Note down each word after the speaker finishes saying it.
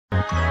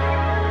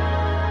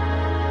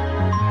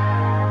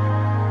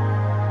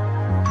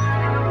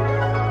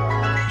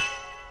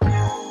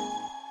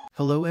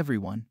Hello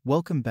everyone,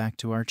 welcome back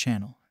to our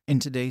channel. In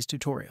today's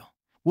tutorial,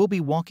 we'll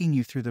be walking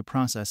you through the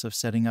process of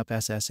setting up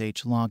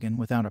SSH login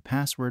without a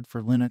password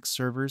for Linux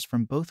servers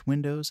from both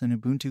Windows and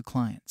Ubuntu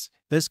clients.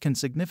 This can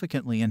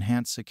significantly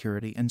enhance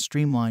security and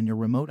streamline your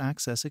remote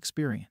access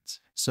experience.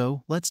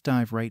 So, let's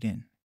dive right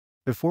in.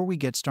 Before we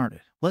get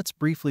started, let's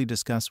briefly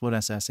discuss what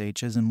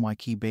SSH is and why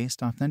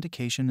key-based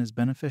authentication is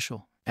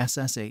beneficial.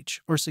 SSH,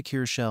 or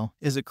Secure Shell,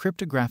 is a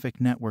cryptographic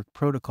network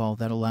protocol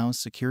that allows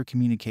secure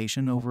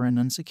communication over an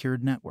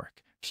unsecured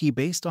network.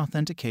 Key-based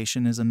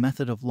authentication is a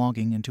method of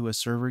logging into a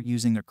server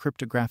using a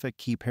cryptographic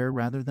key pair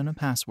rather than a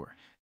password.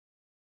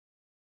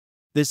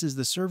 This is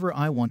the server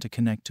I want to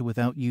connect to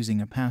without using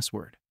a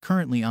password.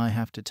 Currently, I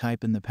have to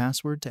type in the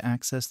password to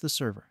access the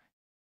server.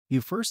 You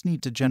first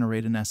need to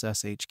generate an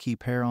SSH key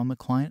pair on the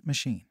client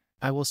machine.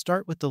 I will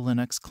start with the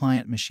Linux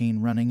client machine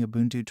running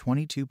Ubuntu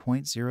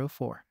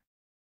 22.04.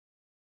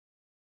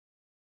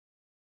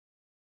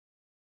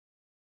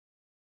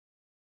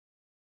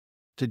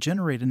 To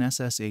generate an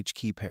SSH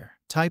key pair,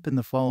 type in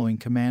the following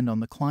command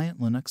on the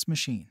client Linux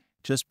machine.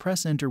 Just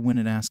press enter when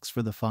it asks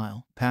for the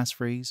file,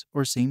 passphrase,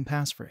 or same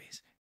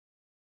passphrase.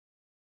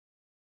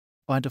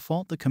 By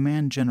default, the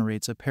command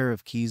generates a pair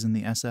of keys in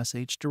the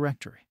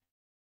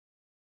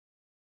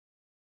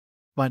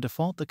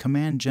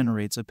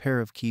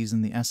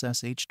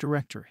SSH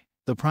directory.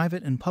 The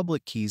private and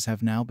public keys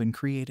have now been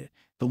created.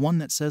 The one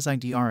that says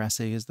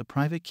IDRSA is the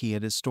private key.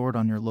 It is stored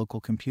on your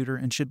local computer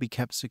and should be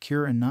kept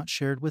secure and not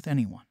shared with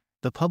anyone.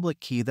 The public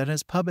key that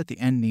has pub at the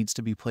end needs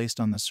to be placed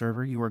on the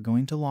server you are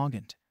going to log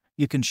into.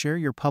 You can share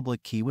your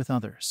public key with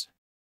others.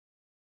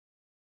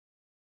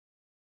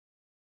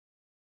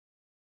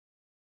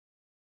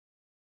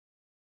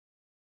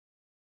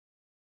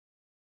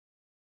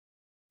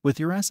 With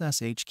your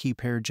SSH key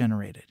pair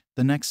generated,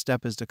 the next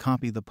step is to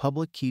copy the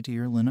public key to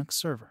your Linux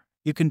server.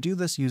 You can do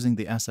this using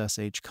the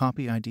SSH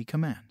copy ID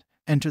command.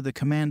 Enter the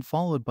command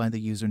followed by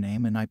the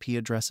username and IP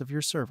address of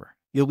your server.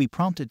 You'll be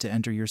prompted to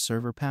enter your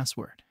server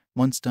password.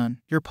 Once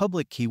done, your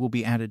public key will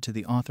be added to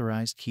the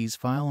authorized keys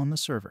file on the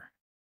server.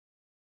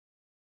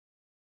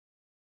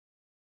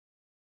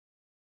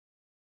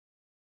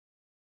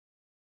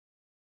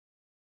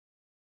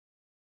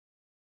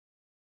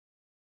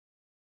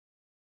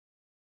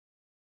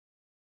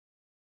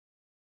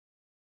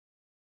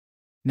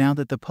 Now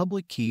that the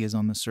public key is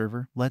on the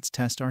server, let's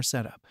test our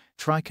setup.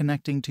 Try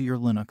connecting to your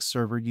Linux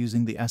server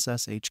using the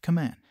SSH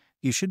command.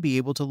 You should be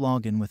able to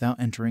log in without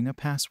entering a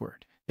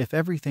password. If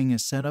everything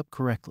is set up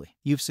correctly,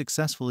 you've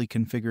successfully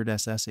configured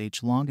SSH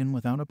login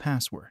without a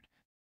password.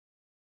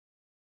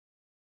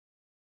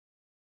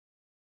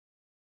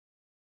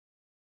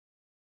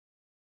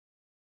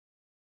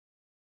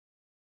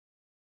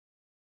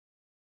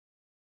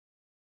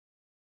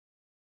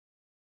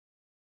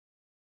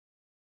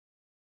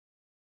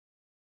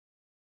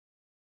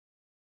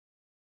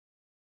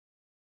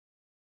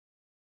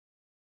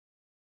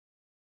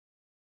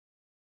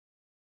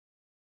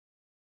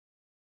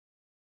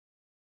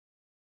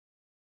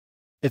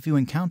 If you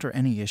encounter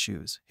any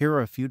issues, here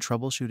are a few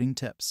troubleshooting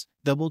tips.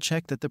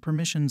 Double-check that the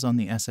permissions on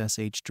the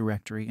SSH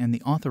directory and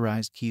the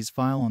authorized keys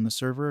file on the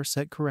server are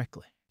set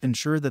correctly.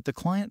 Ensure that the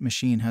client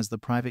machine has the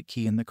private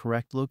key in the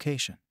correct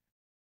location.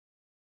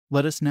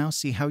 Let us now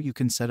see how you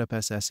can set up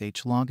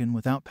SSH login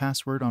without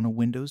password on a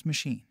Windows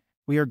machine.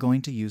 We are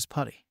going to use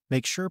PuTTY.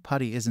 Make sure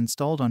PuTTY is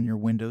installed on your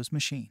Windows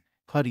machine.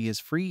 PuTTY is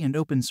free and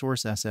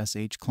open-source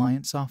SSH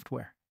client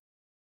software.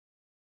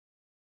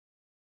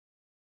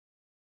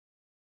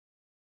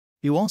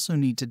 You also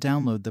need to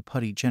download the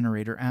PuTTY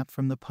Generator app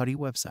from the PuTTY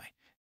website.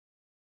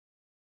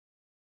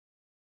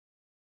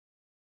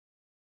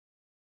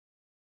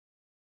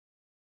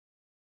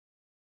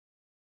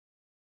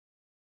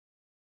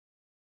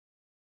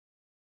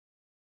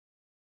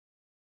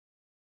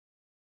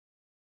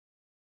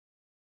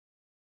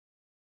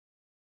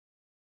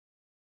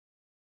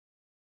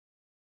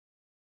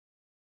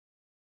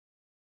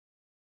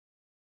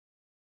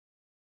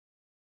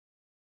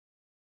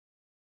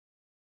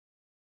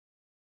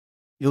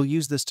 You'll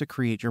use this to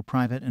create your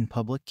private and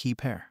public key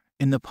pair.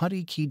 In the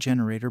PuTTY Key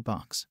Generator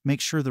box,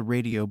 make sure the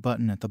radio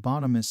button at the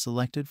bottom is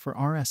selected for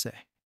RSA.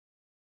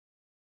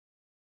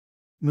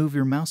 Move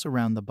your mouse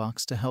around the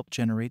box to help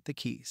generate the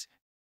keys.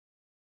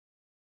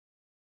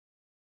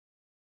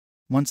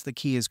 Once the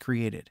key is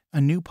created, a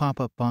new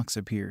pop-up box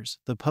appears.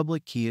 The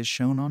public key is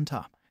shown on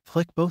top.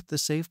 Click both the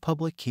Save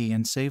Public Key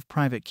and Save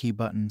Private Key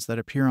buttons that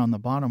appear on the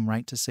bottom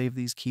right to save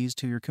these keys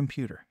to your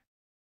computer.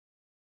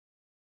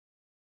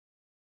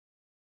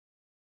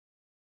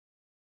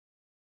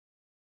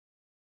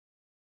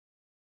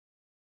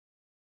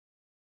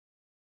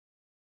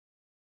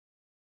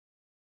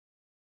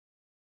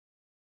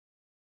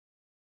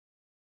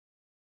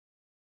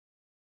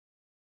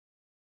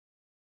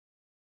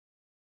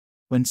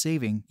 When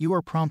saving, you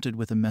are prompted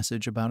with a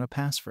message about a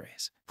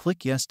passphrase.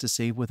 Click Yes to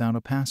save without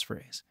a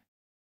passphrase.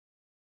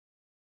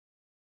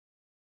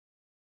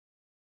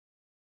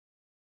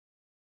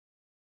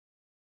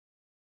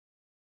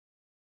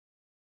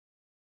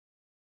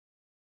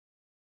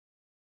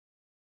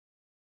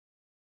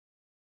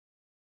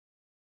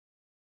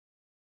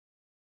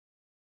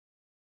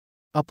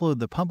 Upload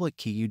the public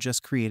key you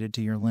just created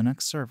to your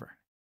Linux server.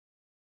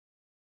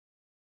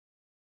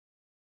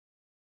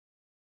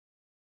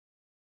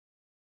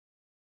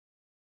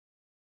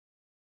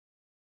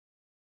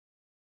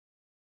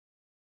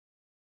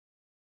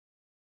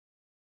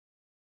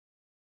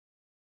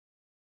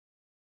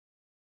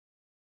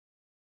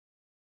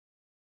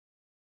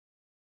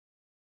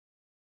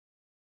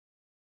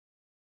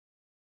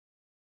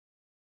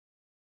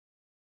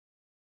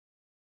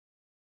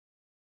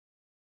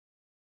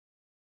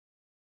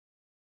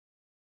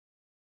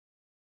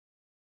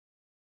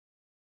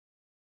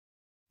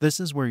 This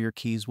is where your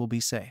keys will be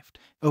saved.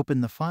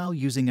 Open the file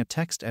using a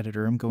text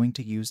editor. I'm going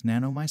to use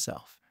Nano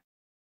myself.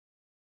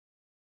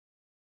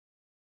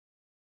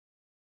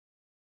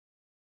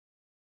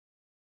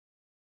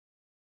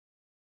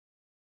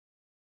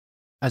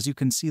 As you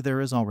can see,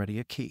 there is already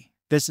a key.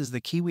 This is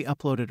the key we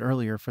uploaded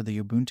earlier for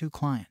the Ubuntu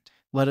client.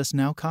 Let us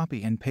now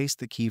copy and paste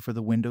the key for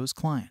the Windows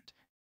client.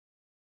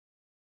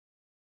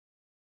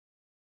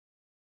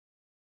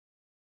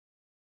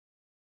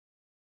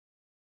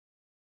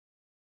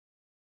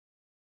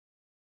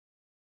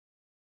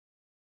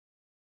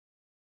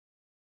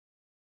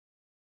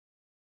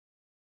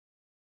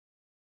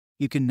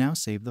 You can now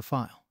save the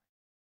file.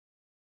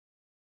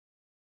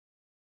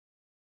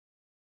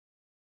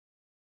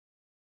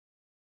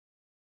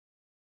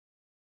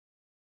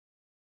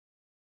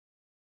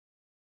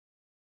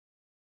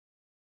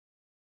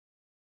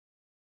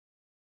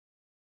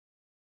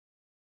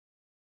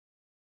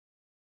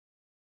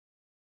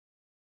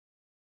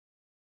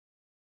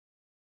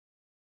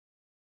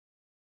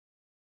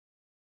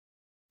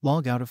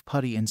 Log out of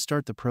PuTTY and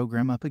start the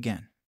program up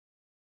again.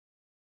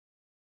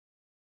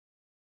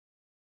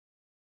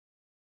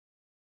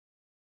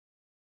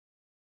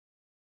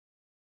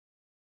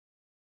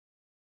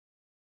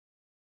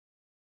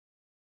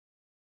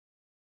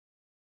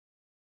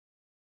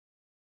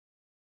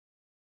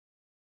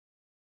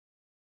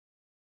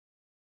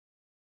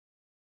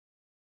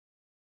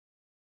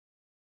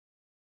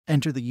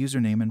 Enter the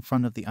username in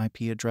front of the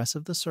IP address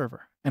of the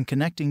server. I'm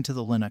connecting to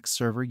the Linux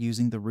server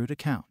using the root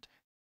account.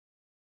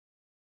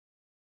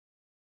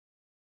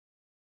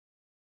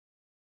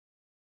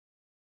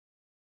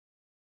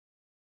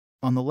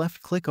 On the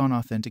left, click on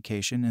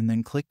Authentication and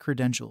then click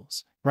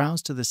Credentials.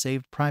 Browse to the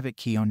saved private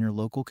key on your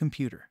local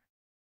computer.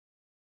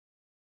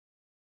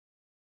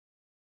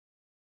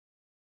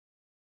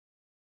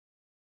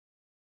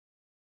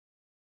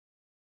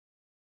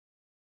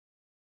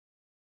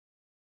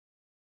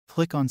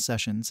 Click on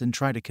Sessions and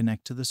try to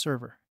connect to the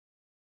server.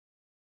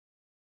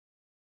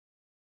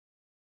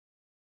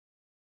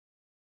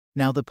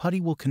 Now the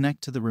PuTTY will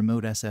connect to the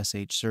remote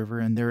SSH server,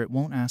 and there it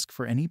won't ask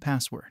for any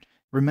password.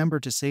 Remember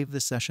to save the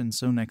session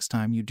so next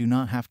time you do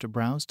not have to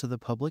browse to the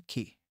public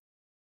key.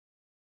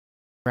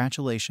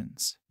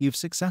 Congratulations! You've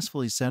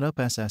successfully set up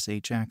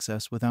SSH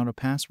access without a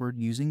password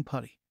using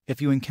PuTTY.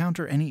 If you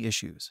encounter any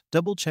issues,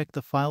 double-check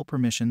the file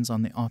permissions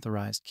on the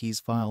authorized keys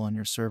file on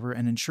your server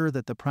and ensure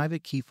that the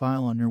private key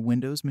file on your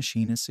Windows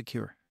machine is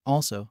secure.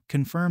 Also,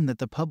 confirm that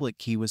the public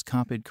key was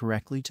copied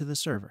correctly to the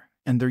server.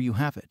 And there you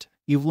have it.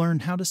 You've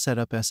learned how to set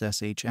up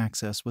SSH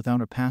access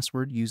without a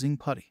password using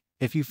PuTTY.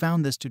 If you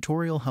found this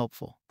tutorial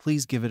helpful,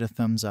 please give it a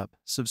thumbs up,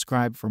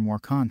 subscribe for more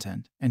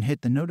content, and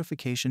hit the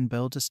notification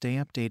bell to stay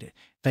updated.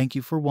 Thank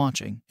you for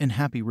watching, and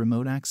happy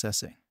remote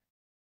accessing.